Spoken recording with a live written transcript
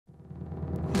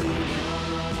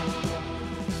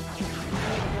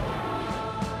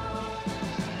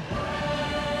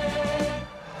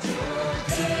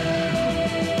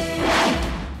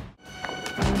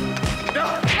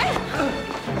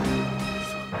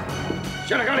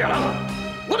这来个俩人，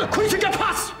我就开枪甲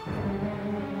拍死。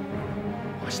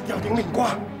我是朝廷命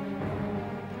官，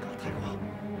到台湾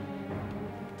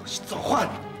都是造反，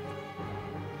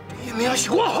你命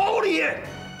是我予你的，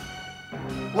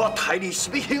我待你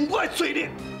是要还我的罪孽，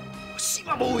我死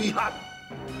嘛无遗憾。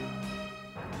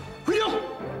飞龙，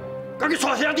赶紧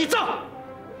带兄弟走。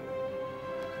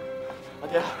阿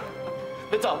爹，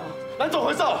你走，咱总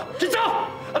会走，去走。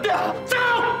阿爹，走。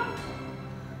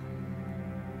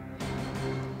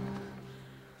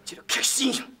 这个克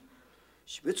星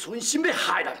是要存心要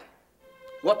害人，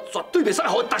我绝对袂使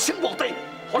让伊达成目的，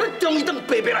让你中义堂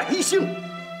白白来牺牲。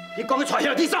你赶紧带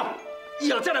兄弟走，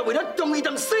以后再来为了中义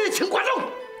堂洗清冤枉。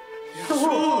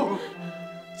叔，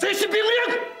这是命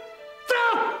令，走。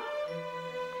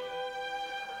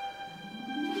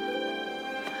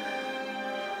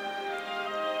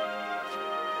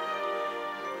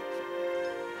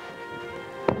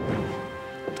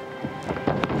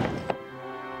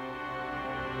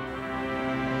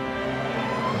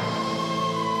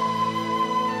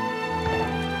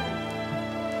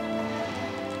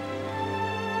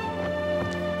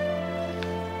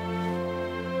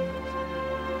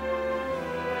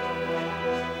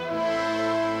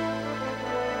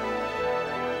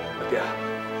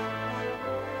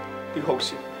 你放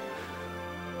心，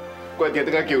我一定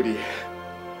等下救你。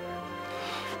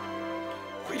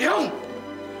飞龙，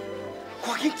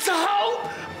赶紧走！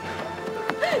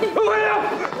飞龙，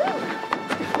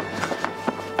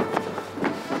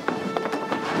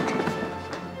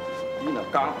你若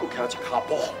敢搁徛一脚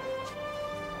步，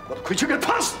我就开枪给你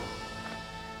拍死！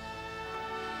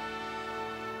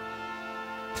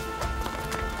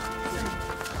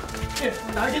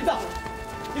哪紧走？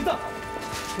紧走！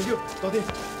小九，大弟，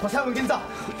快开门紧走！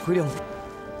飞龙，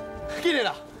紧的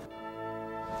啦！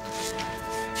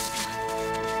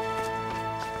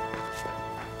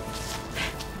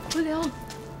飞龙，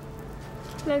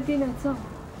咱紧来走，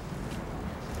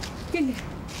紧点。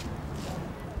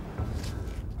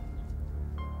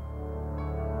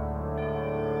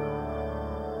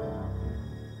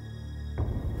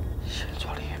先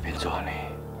抓你也变抓你。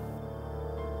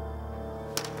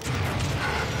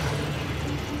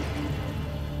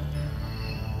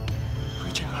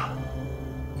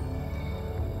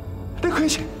 开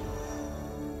枪！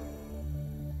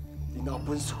你哪有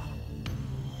本事？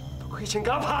都开枪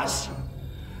给我拍死！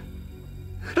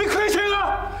你开枪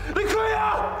啊！你开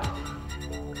啊！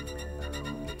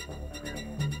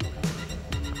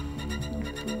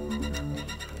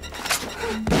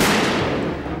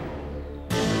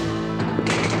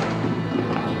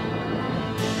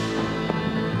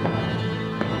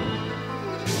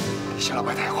你想要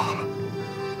白台话吗？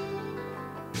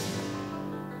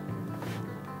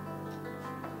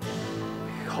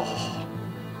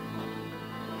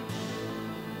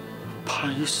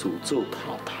 歹事做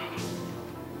透透，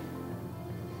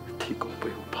天公伯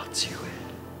有目睭的，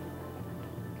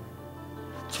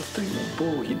绝对有报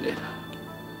应的啦！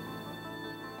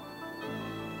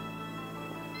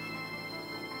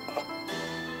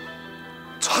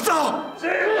抓走！是。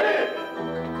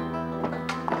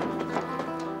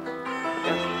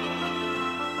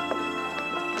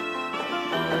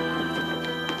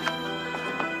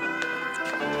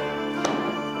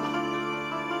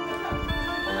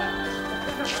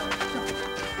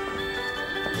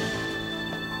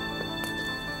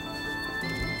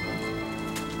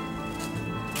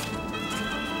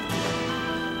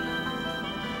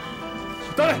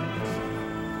对。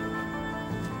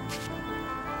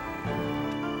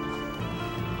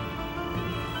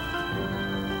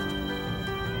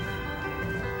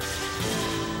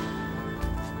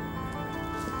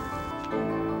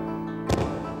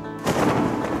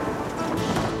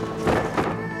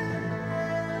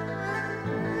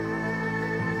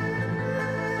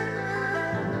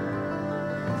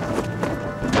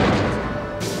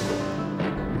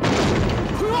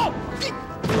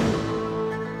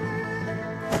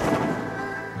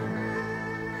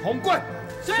红冠，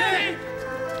是。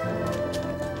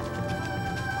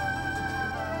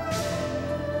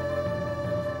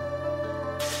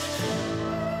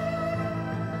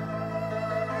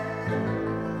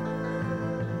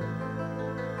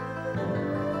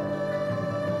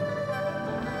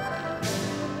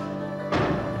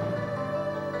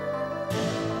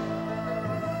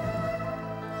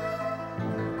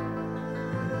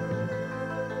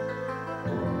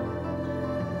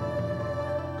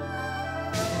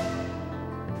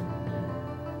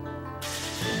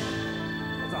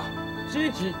积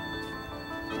极。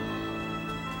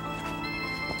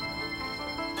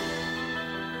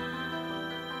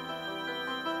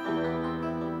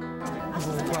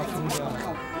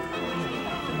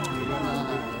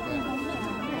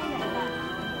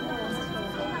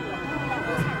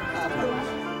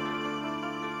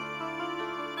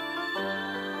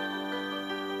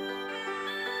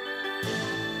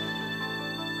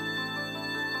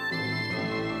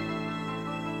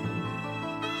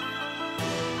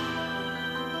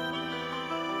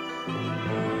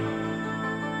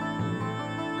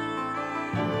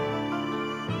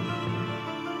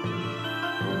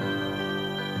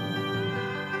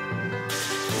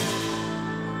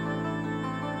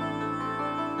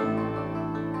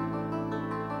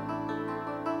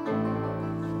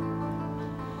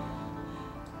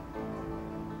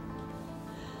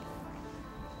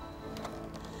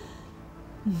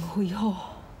唔会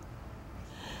好，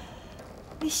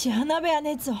你是安那要安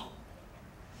尼做？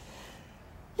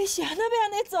你是安那要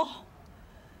安尼做？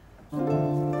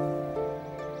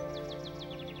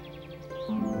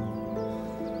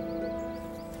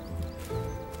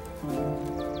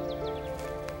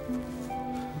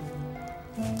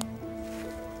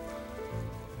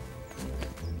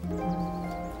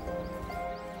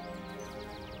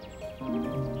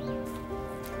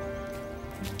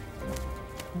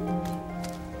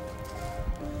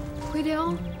飞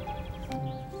龙，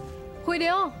飞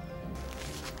龙，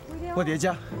我伫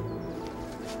遮。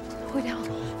飞龙，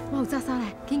我有炸衫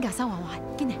来，紧甲衫换换，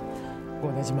紧嘞。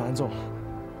我代志嘛安怎？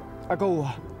还阁有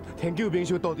啊，天九民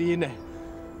宿杜迪因嘞，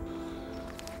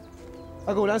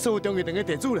还阁有咱所有中义堂的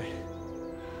地主嘞。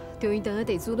中义堂的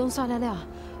地主拢煞了，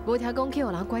无听讲去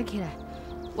互人拐起来。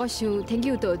我想天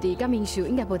九杜迪甲民宿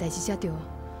应该无代志才对。啊，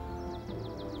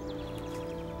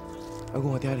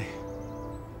我爹嘞？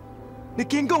你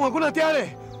紧讲啊，我阿爹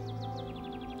嘞？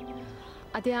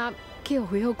阿爹去互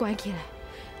辉好关起来，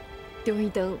中义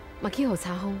堂嘛去互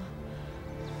查封。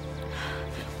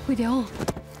辉良，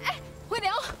辉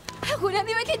良，辉良，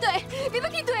你要去对，你要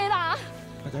去对啦！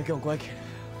阿爹叫我关起来，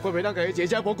我袂当甲伊一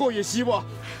家无过夜死我。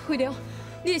辉良，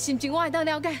你的心情我会当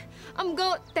了解，啊，不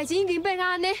过代志已经变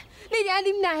安尼，你一定要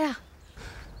忍耐啊！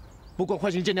不管发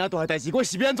生这么大的代志，我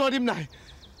是要安怎忍耐？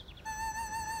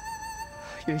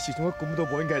迄个时阵我根本都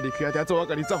无应该离开阿爹，做我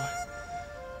家己走的。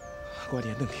我一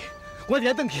定要转去，我一定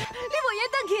要转去。你无缘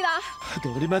转去啦！叫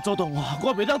你莫阻挡我，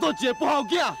我袂当做一个不好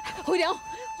囝。辉良，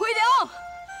辉良，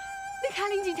你较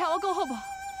认真听我讲好无？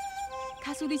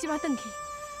假使你即摆转去，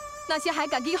若是还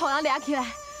家己互人抓起来，你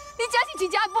才是真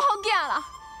正的不好囝啦！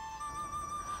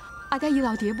阿爹伊留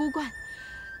伫个武馆，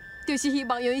就是希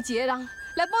望用伊一个人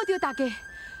来保佑大家。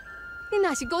你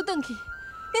若是搁转去，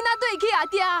你哪对得起阿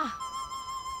爹啊？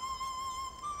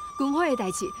军火的代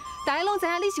志，大家拢知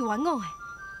影你是冤枉的，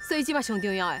所以即摆上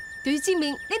重要的，就是证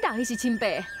明恁大家是清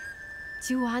白的。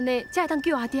只有安尼，才会当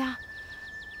救阿爹。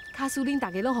假使恁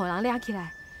大家拢互人抓起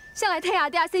来，谁来替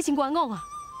阿爹洗清冤枉啊？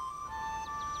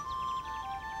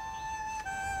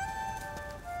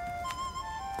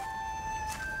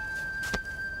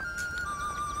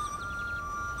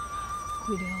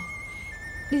辉良，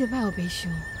你着莫有悲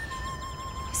伤，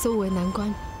所有的难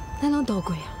关，咱拢渡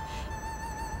过啊。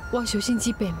我相信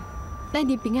这边，咱一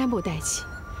定平安无代志。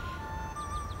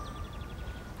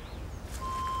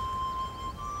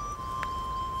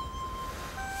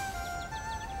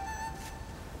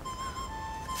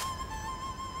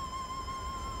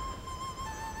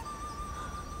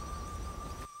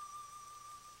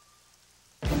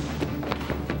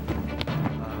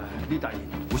李大人，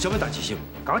有啥物代志想？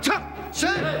甲我抢！是。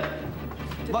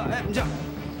不，唔是，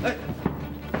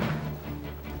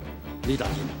李大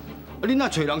人，你哪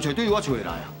找人找对我找来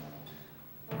啊？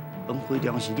龙飞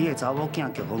良是你的查某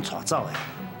囝，叫风带走的。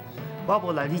我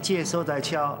无来你这个所在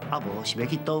敲，啊无是要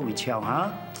去倒位敲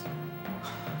哈？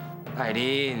大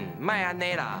人，莫安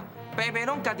尼啦，白白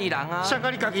拢家己人啊。谁甲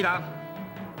你家己人？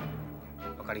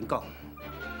我甲恁讲，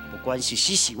不管是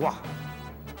死是活，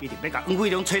一定要甲黄飞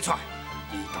良找出来。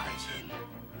李大人，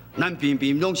咱偏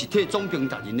偏拢是替总兵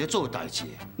大人咧做代志，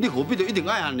你何必就一定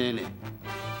爱安尼呢？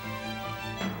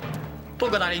报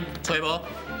告大人，找无？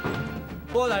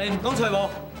报告大人，讲找无？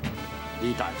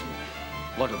李大人，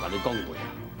我就甲你讲过啊，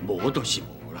无就是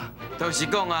无啦。就是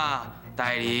讲啊，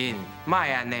大人，莫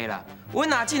安尼啦。阮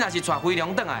阿姊若是带飞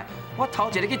龙转来，我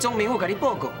头一日去总兵府甲你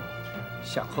报告。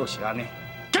上好是安尼。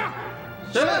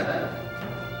是。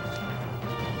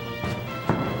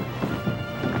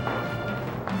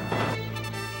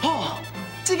吼，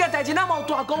这个代志哪嘛有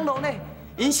大功劳呢？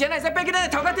因先来使爬去咱的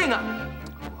头壳顶啊！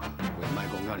话莫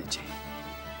讲遐尼济，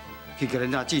去甲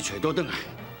恁阿姊找倒转来。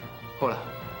好啦。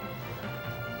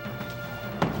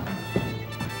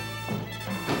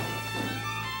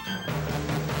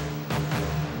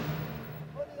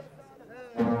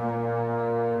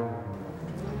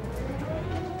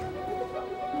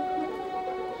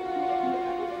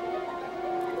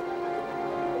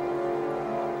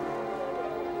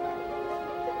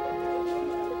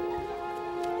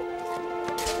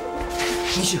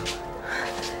民宿，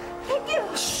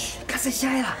嘘，较细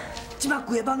声啦！即摆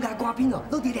规个网架官兵哦，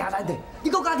都伫掠咱的，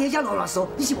你搁家己遐乱说，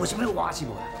你是无想要活是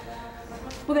无？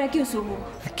我要来救师傅。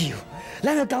救，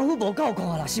咱个功夫无够看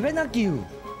啦，是要哪救？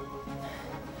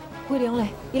飞龙嘞，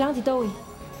伊人伫倒位？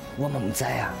我嘛唔知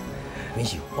啊。明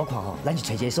秀，我看吼，咱是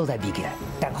找一个所在避起来，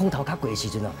等风头较过的时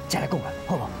阵哦，才来讲啊，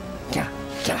好无？行，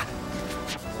行啦。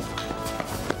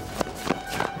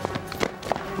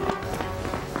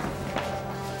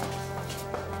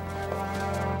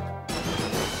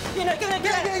进来，进来，进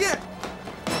来，进来！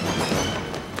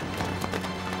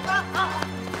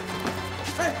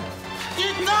哎，进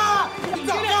走！进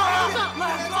走！慢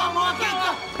放我进走！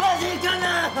快点进来！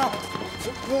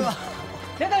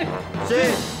前队，是，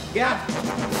行，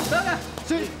走个，是。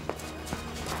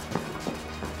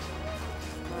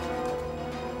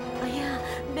哎呀，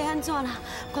要安怎啦？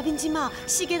官兵即马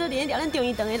四界都连聊咱中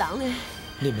医堂的人呢。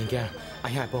你唔免惊，阿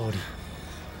兄会保护你。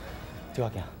这我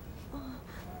行。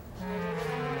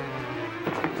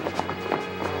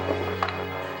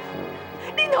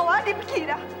你让我入去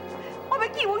啦！我要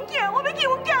救阮囝，我要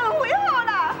救阮囝，回好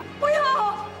啦，回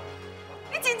好！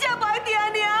你真正不爱定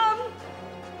念。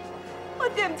我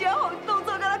踮遮互当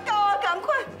作甲咱狗仔同款，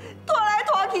拖来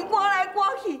拖去，赶来赶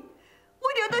去，为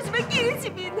着都是要见你一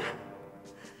面。你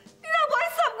若不爱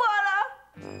杀我啦，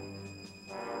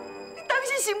你当时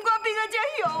心肝病啊遮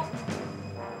凶，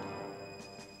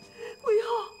为何？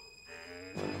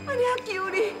我俩求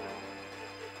你，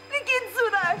你紧出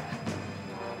来！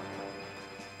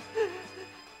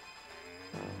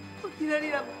我今仔日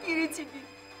若不见你一面，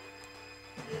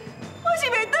我是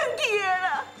袂转去的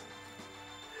啦。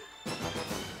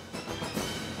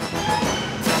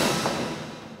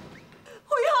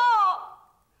为何？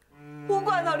有缘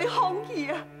让你放弃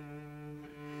啊！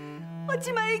我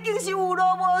即摆已经是有路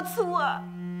无厝啊！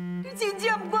你真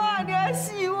正不管安尼啊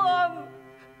死我！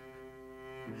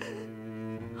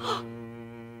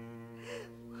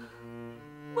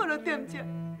我就踮遮，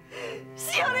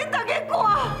是互恁大家看。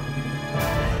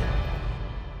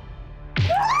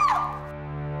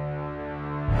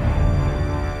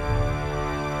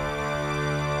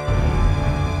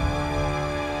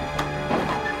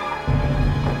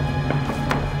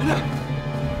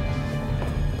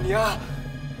你啊，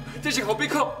这是何必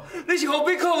哭？你是何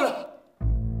必哭啦？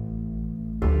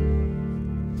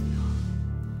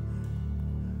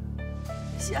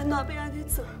是安怎要安尼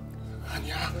做？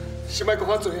你啊，先莫讲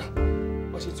遐多啊！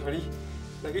我先带你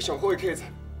来去上好的客栈，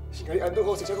先甲你安顿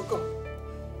好势才搁讲。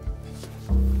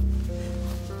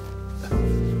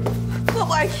我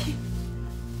不爱去。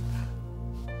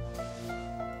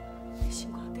你心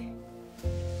肝底，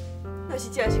若是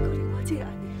真是可能我这个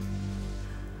安尼，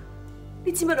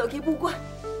你即摆落去武馆，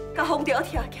甲封条拆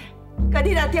起来，甲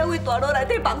你来吊位大楼内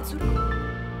底放出来。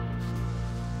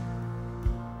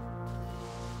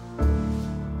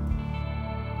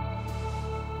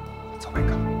做袂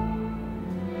到，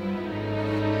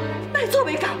哪会做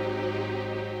袂到？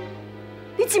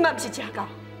你即摆毋是假狗。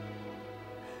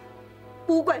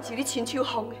武馆是你亲手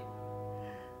封的，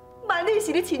万里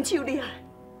是你亲手掠的。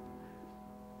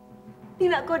你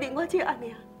若搁连我这安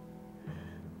尼，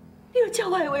你就照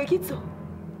我的话去做。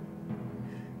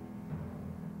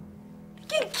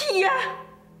紧去啊！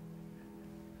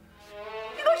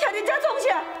你搁徛伫遮创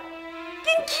啥？紧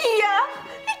去啊！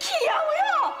你去啊！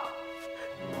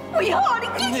为何？你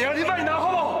紧！你啊，你莫闹好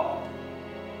无？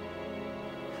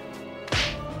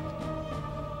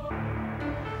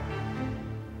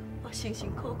辛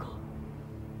辛苦苦，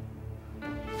甲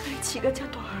你饲到遮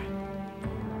大汉，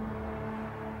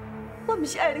我毋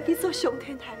是爱你去做伤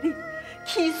天害理、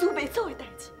欺师灭祖的代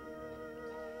志，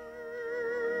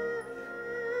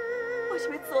我是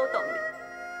要阻挡你，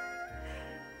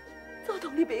阻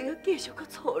挡你袂个继续搁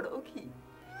错落去。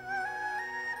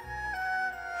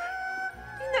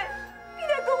你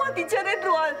来讲我伫遮咧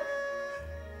乱，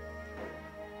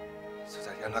实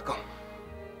在你安怎讲？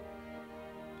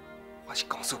我是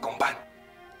公事公办。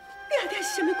你阿爹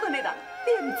是啥物款的人？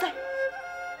你也唔知。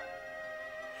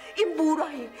因无赖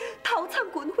去偷藏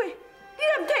军火，你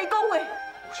也唔替伊讲话。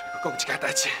我想要讲一件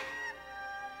代志。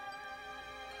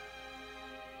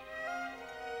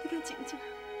你敢真正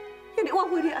要你挽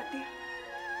回你阿爹？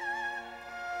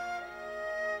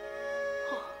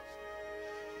好，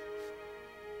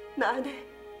那安尼，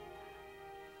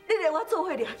你连我做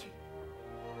伙掠去，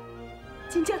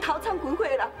真正偷藏军火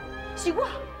的人是我。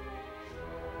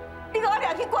你甲我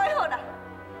掠去关好啦！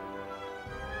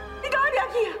你甲我掠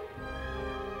去啊！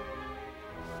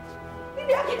你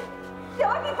掠去，掠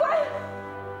我去关！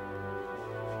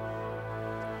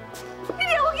你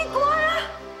掠我去关啊！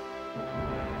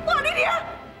我你掠！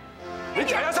你徛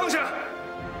遐创啥？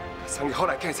送你好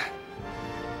来客栈，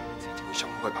这一间上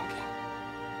好的房间，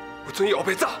不准伊黑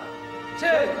白走。是。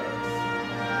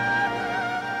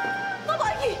我不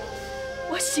爱去，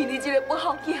我是你一个不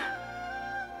好囝，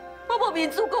我无面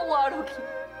子讲活落去，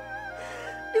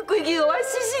你规矩互我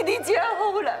死死你才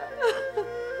好啦。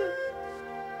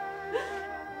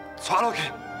带落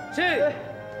去。是。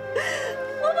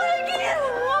我袂去啊！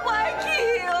我袂去！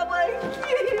我袂去！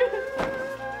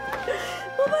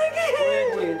我袂去！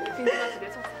今天那是别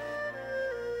做。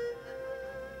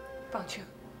放手，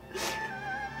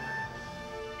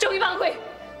终于放回。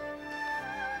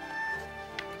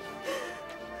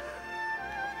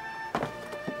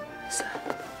是。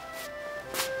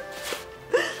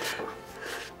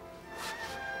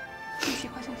你是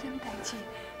发生什么代志？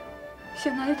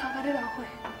谁拿你头壳咧流血？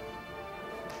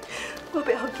我不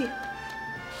要紧，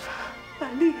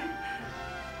万里。你应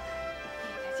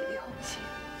该一个放心，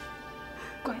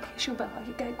我一定想办法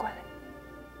去解决的。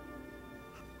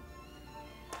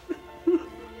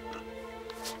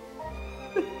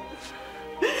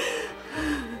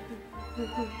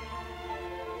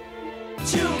手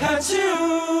牵手，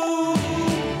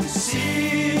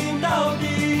心斗阵，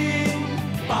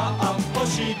把握好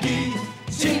时机，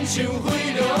亲像飞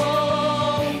龙，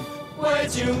飞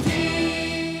上天。